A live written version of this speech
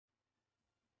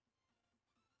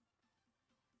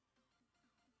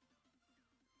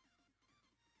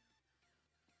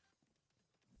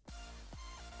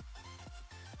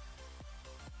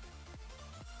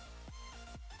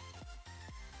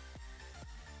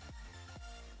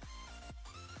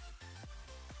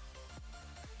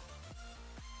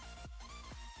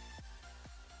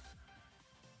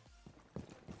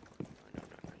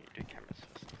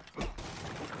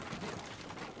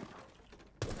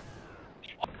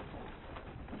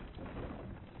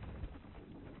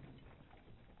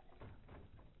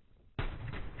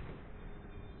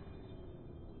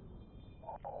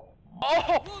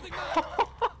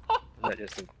Is that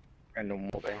just a random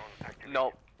wallbang?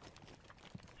 Nope.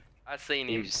 I seen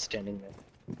He him. was just standing there.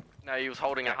 No, he was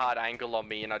holding a hard angle on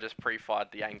me and I just pre-fired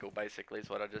the angle basically is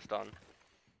what I just done.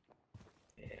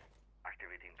 Yeah.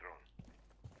 Activating drone.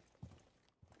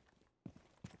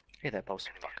 Hear that pulse?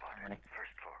 Fuck, I'm running.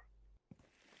 First floor.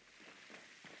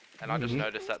 And I just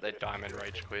noticed that their diamond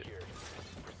rage quit.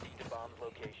 Proceed to bomb's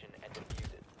location and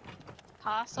defuse it.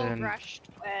 Castle rushed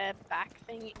where back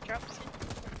thing drops in.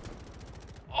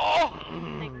 Oh!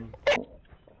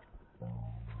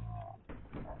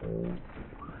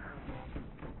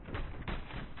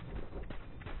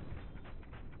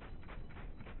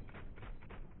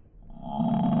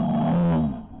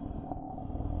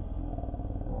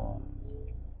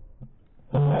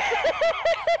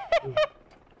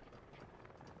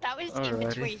 That was in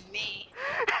between me.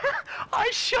 I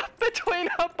shot between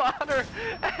Habana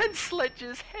and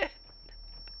Sledge's head.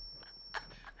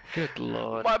 Good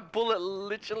lord. My bullet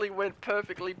literally went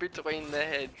perfectly between their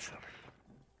heads.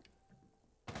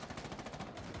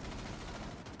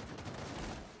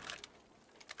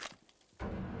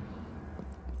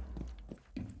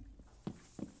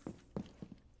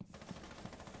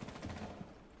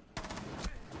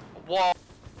 Whoa.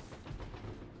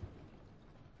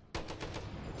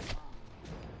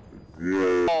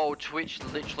 Oh, Twitch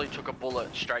literally took a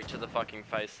bullet straight to the fucking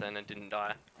face then and didn't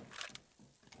die.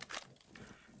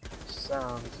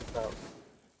 Sounds about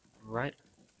right.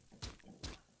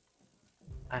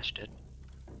 Ash did.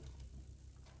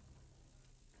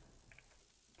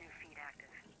 New feed active.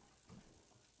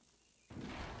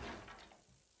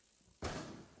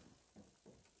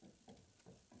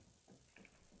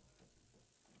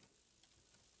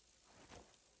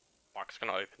 Mike's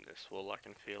gonna open this wall, I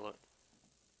can feel it.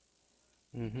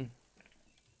 Mm-hmm.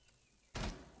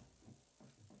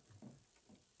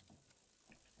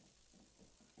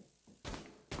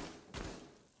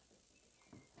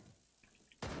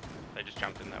 They just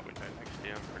jumped in that window next to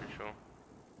you, I'm pretty sure.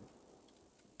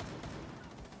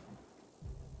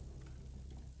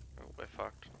 Oh, we're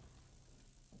fucked.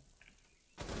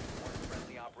 One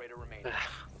friendly operator remaining.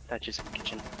 That's just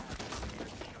kitchen.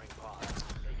 Securing pod.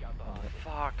 Take out the hostage.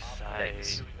 Fuck's Thanks.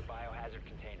 sake. The biohazard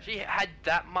container. She had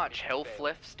that much health Failed.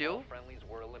 left still? All friendlies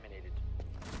were eliminated.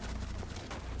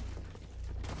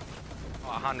 Oh,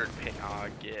 100 ping. Oh,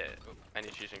 yeah. And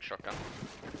he's using shotgun.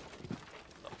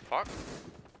 The fuck?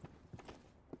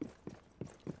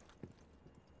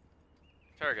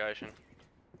 Interrogation.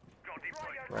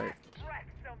 Right.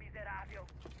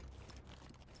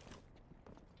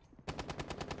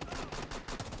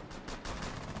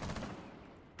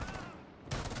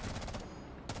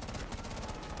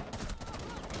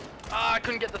 Ah, I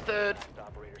couldn't get the third. Last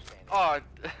operator standing. Oh,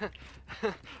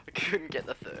 I couldn't get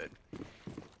the third.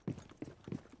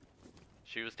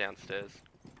 She was downstairs.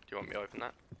 Do you want me to open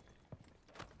that?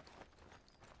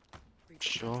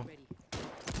 Sure.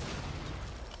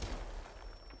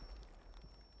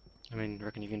 I mean,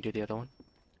 reckon you can do the other one?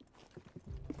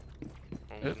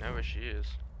 I don't know where she is.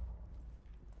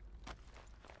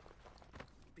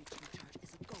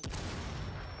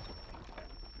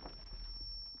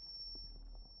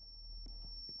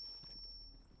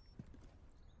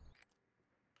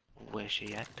 Where's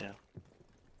she at though?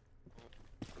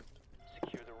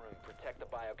 Secure the room. Protect the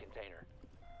bio container.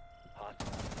 Hostage.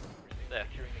 Resume There.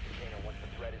 securing the container once the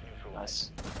threat is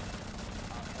neutralized. Nice.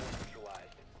 Op 4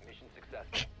 neutralized. Mission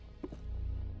successful.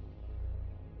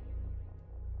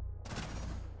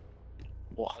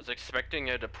 I was expecting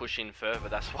her to push in further.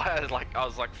 That's why I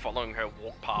was like following her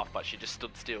walk path, but she just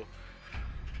stood still.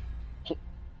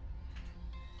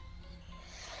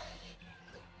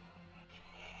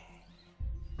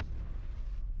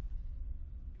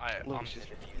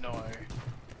 No.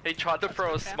 He tried to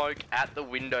throw a smoke at the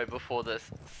window before this,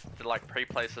 to like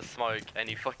pre-place a smoke, and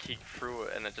he fucking threw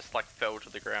it, and it just like fell to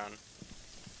the ground.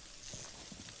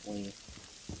 Mm.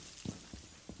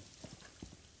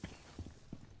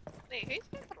 Wait, who's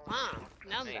got the bomb?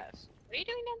 Numbers. What are you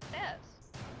doing downstairs?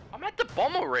 I'm at the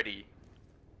bomb already.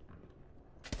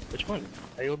 Which one?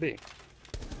 A or B?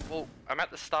 Well, I'm at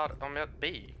the start. I'm at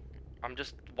B. I'm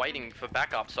just waiting for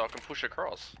backup so I can push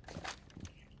across.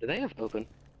 Do they have open?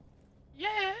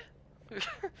 Yeah.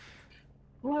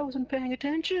 Well, I wasn't paying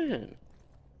attention.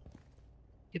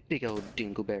 You big old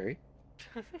dingleberry.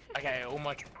 Okay, all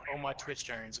my Twitch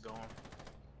turns are gone.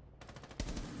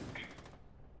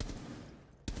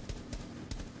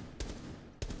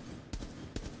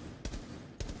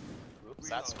 Oops,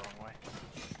 that's the wrong way.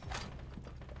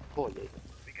 Boy, yeah.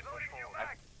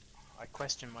 I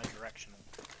question my direction.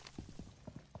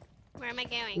 Where am I You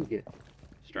going? get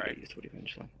Straight. used to it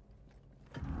eventually.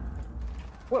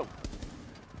 Whoa.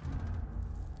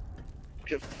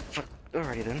 Fuck.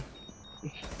 Alrighty then.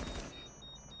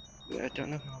 Yeah, I don't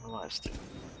know how I'm alive still.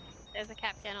 There's a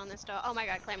captain on this door. Oh my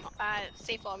god, Claymore.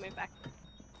 C4, move back.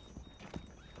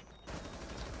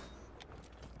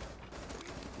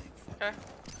 Okay.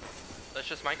 Let's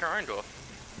just make our own door.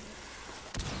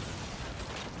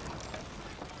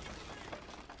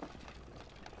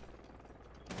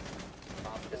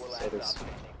 So this.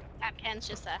 Captain's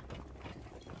just there.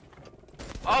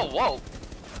 Oh, whoa!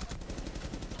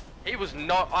 He was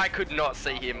not. I could not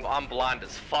see him. I'm blind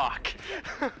as fuck.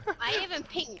 I even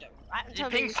pinged him. Right You until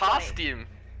he pinged was past spotted. him.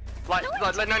 Like,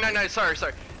 no, sorry.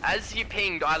 As you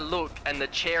pinged, I looked, and the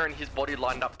chair and his body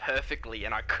lined up perfectly,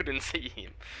 and I couldn't see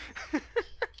him.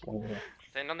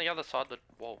 Stand on the other side of the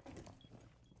wall.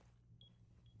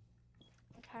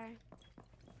 Okay.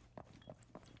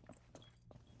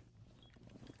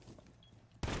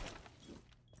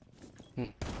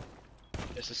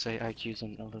 Just to say IQ's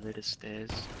on elevator stairs.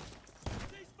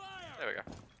 There we go.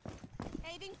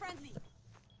 Aiding friendly.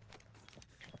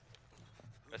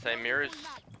 I say Mirror's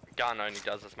gun only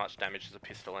does as much damage as a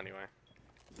pistol anyway.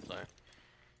 So.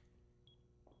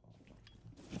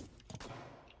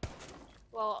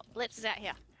 Well, Blitz is out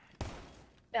here.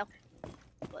 Bill.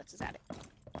 Blitz is out here.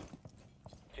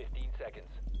 15 seconds.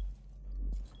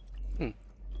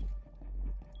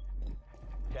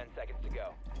 10 seconds to go.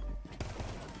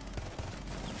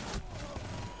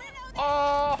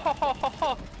 Oh, ho, ho, ho,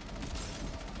 ho.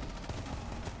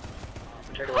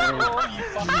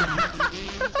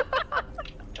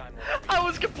 Time limit. I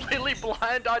was completely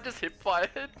blind. I just hip fired.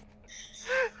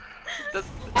 That's...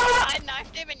 I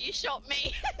knifed him and you shot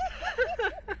me.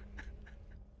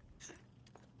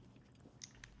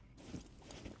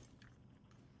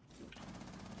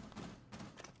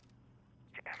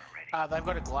 They've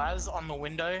got a glass on the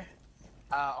window,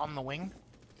 on the wing.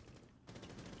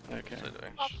 Okay.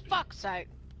 Oh, fuck's sake.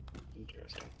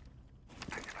 Interesting.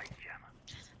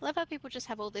 I love how people just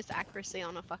have all this accuracy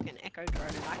on a fucking Echo drone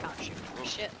and I can't shoot for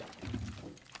shit.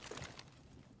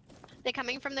 They're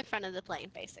coming from the front of the plane,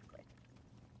 basically.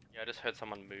 Yeah, I just heard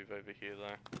someone move over here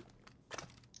though.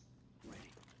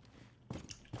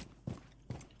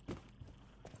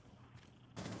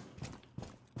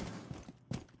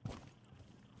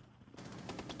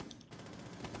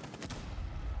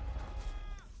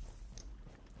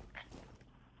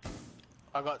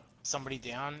 I got somebody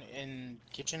down in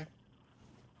kitchen.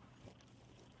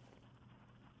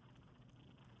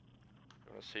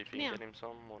 You wanna see if you Yeah. can get him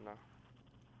some or no?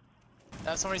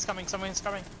 Somebody's coming, someone's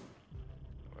coming.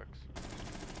 Works.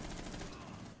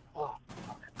 Oh,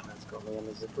 that's got me on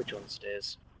the Twitch on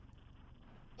stairs.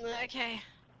 Okay.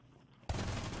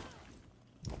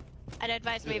 I'd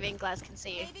advise moving, Glass can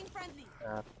see you. Aiding friendly.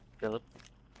 Philip.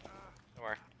 Don't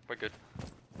worry, we're good.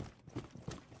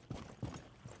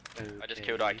 I just Okay.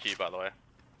 killed IQ by the way.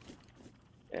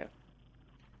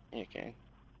 Okay.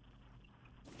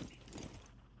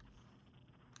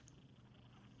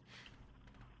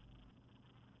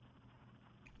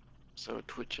 So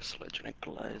Twitch is Legend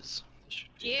Glaze.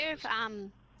 Do you have,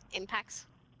 impacts?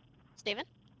 Steven?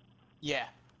 Yeah.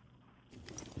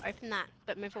 Open that,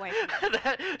 but move away from it.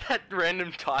 that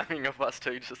random timing of us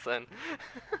two just then.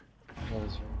 That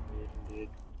was weird indeed.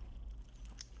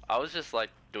 I was just like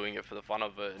doing it for the fun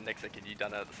of it, and next second you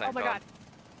done it at the same Oh my time. god.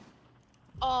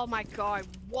 Oh my god,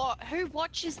 what? Who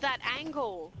watches that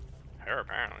angle? Her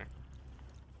apparently.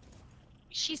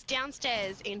 She's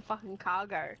downstairs in fucking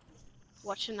cargo,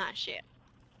 watching that shit.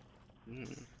 Hmm.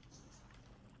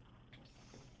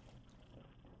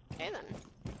 Okay then.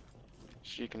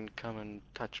 She can come and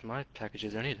touch my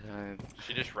packages anytime.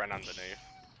 She just ran underneath.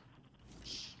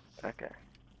 Okay.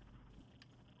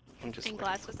 I'm just And waiting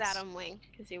Glass for was this. out on wing,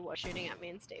 because he was shooting at me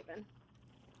and Steven.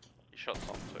 He shot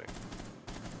some too.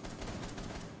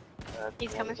 He's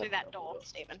one coming is through up that there. door,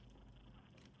 Steven.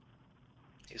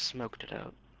 He smoked it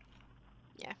out.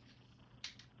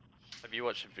 Have you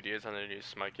watched videos on the new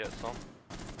smoke yet, Tom?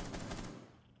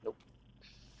 Nope.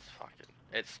 It's fucking.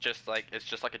 It's just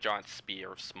like a giant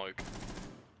spear of smoke.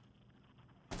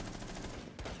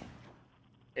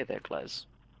 Hey there, Glaze.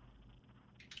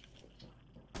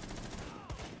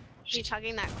 You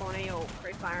tugging that corner, you're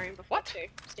pre-firing before What? too,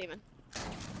 Steven.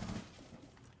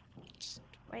 Just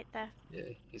wait there. Yeah,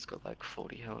 he's got like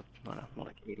 40 health. No, more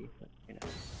like 80, but you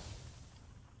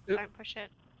know. Don't push it.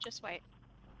 Just wait.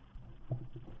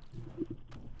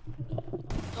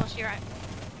 Oh, to your right.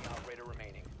 Operator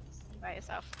remaining. By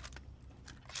yourself.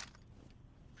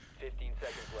 15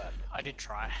 seconds left. I did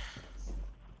try.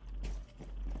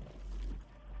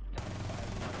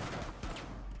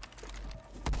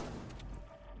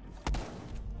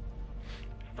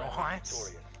 Nice.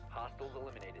 Victorious. Hostiles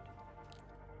eliminated.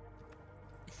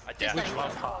 I Just doubt Which it. letting one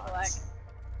you know, like, parts?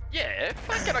 Yeah,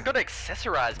 fuck it, I gotta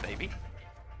accessorize, baby.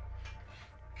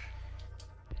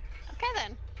 okay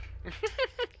then.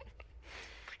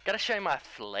 Gotta show my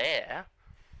flair.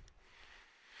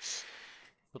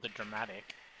 For the dramatic.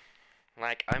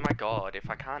 Like, oh my god, if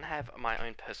I can't have my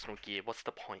own personal gear, what's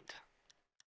the point?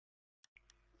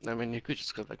 I mean, you could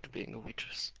just go back to being a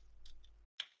waitress.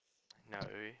 No.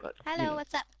 But Hello, you know,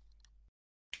 what's up?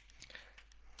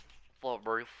 The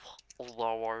roof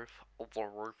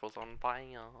was on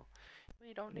fire.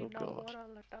 We don't need Oh, no God. water,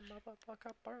 let that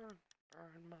motherfucker burn.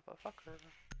 Burn, motherfucker,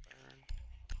 burn.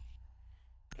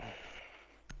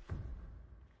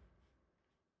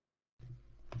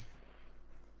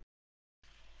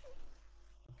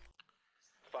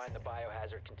 Find the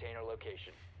biohazard container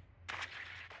location.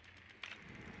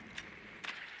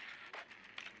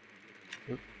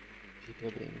 people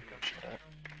are being shot at.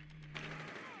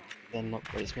 Then not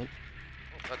basement.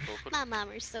 Oh, that's awkward. My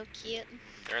mom is so cute.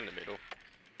 They're in the middle.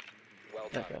 Well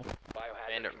done. Okay. Biohazard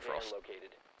Bandit and container Frost. located.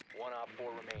 1 op 4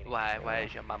 remaining. Why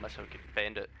is your mama so good?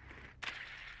 Bandit.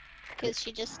 Because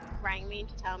she just rang me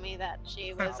to tell me that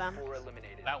she was Op 4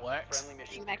 eliminated. That works. Friendly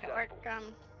mission being back at work.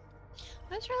 successful.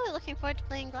 I was really looking forward to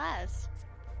playing Glass.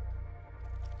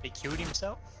 He killed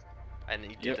himself? And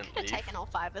he Yep. didn't Could have leave. taken all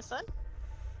 5 of them.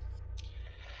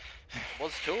 It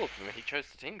was 2 of them, he chose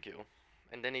the team kill.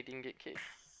 And then he didn't get kicked.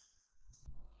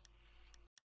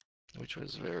 Which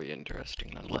was very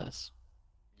interesting nonetheless.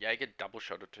 Jaeger double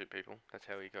shotted 2 people. That's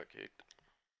how he got kicked.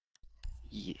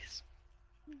 Yes.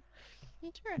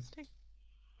 Interesting.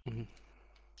 Mhm.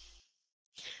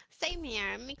 Same here.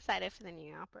 I'm excited for the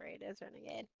new operators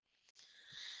renegade.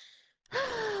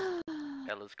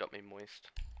 Ella's got me moist.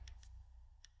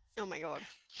 Oh my god.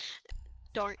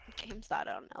 Don't get him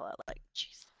started on Ella. Like,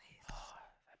 jeez Louise. Oh,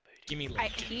 that booty. Give me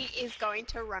Right, Legion. he is going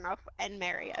to run off and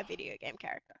marry a video game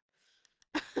character.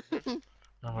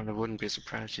 No, and I wouldn't be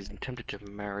surprised she's attempted to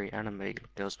marry anime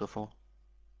girls before.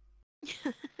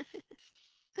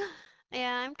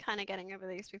 Yeah, I'm kind of getting over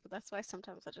these people. That's why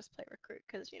sometimes I just play recruit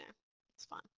because, you know, it's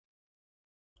fun.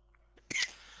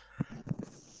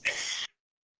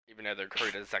 Even though the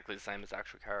recruit is exactly the same as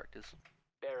actual characters.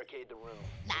 Barricade the room.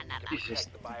 Nah, nah, To nah. It's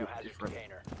just protect the a bit biohazard different.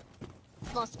 container.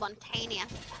 More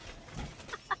spontaneous.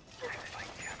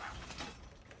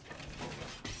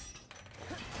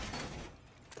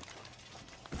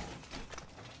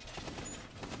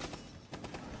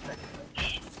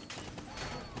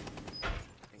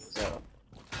 Things out.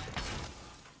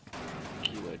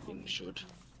 Keyword being should.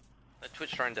 That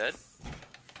Twitch drone dead.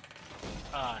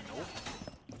 Nope.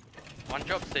 One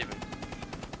job, Steven.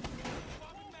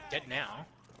 Dead now.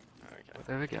 Okay. But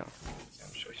there we go.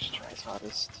 I'm sure he's trying his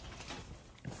hardest.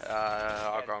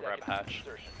 I'll 10 go and grab seconds hatch.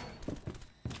 insertion.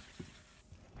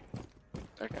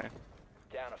 Okay.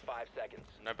 Down to 5 seconds.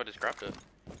 Nobody's grabbed it.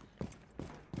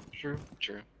 True,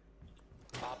 true.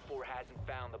 Op 4 hasn't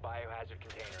found the biohazard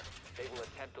container. They will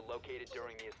attempt to locate it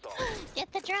during the assault.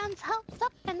 Get the drones' hopes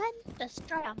up and then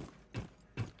destroy them.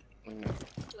 No.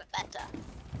 Do it better.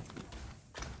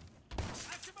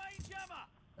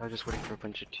 I was just waiting for a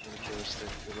bunch of team kills to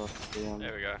fill up the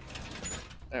There we go.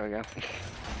 There we go.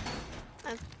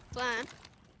 One.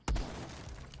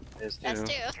 There's two. That's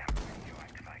 2.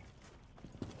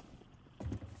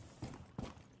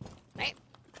 Right.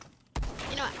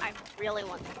 You know what? I really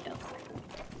want to kill.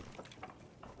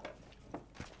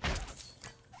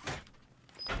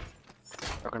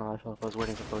 Not gonna lie, Philip, I was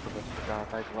waiting for both of us to die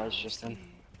by Glass just then.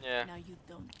 Yeah. Now you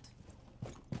don't.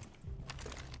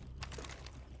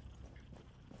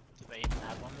 Do they even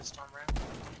have one this time around?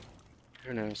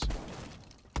 Who knows?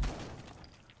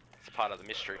 It's part of the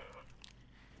mystery.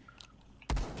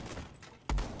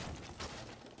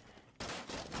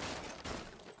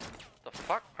 The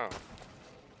fuck? Oh.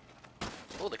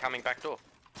 Oh, they're coming back door.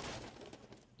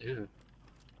 Ew.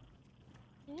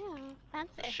 Yeah, The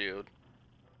fancy. shield.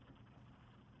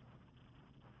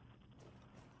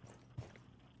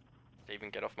 Steven,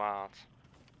 get off my ass.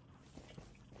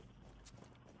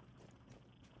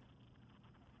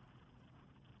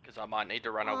 Because I might need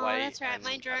to run Oh, away. that's right. and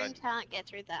My I drone don't- can't get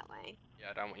through that way. Yeah,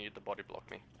 I don't want you to body block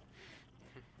me.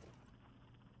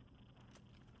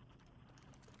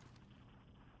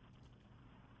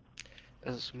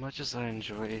 As much as I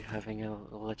enjoy having a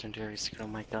legendary skill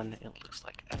on my gun, it looks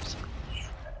like absolute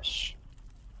trash.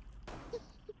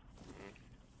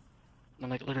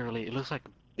 And like literally, it looks like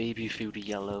baby food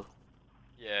yellow.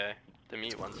 Yeah, the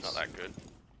mute one's not that good.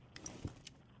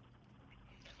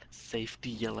 Safety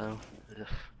yellow. Ugh.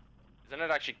 Isn't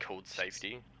it actually called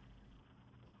safety?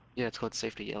 Yeah, it's called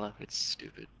safety yellow. It's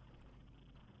stupid.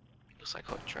 It looks like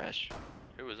hot trash.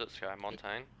 Who is it, Sky?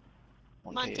 Montaigne?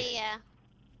 Monty, yeah.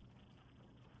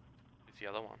 the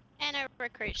other one? And a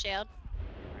recruit shield.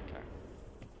 Okay.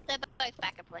 They're both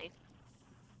backup lane.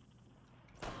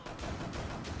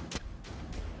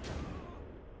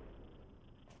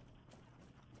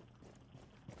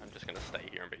 I'm just gonna stay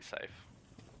here and be safe.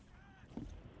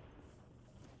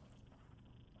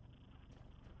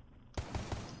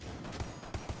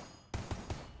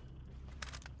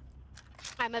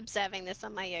 I'm observing this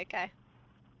on my yokai.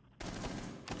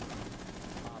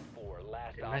 Op 4,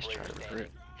 last Yeah, nice try, operator standing.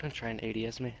 recruit. Don't try and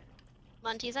ADS me.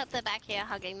 Monty's up the back here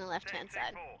hugging the left hand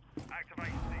side.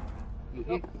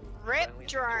 Mhm. Rip Friendly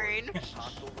drone! support.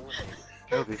 Hostiles eliminated.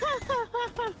 Kobe.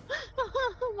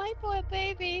 My poor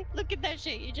baby. Look at that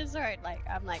shit, you just saw it. Like,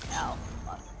 I'm like, ow.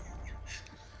 Fuck.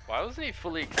 Why wasn't he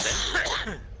fully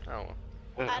extended? Oh.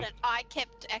 I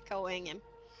kept echoing him.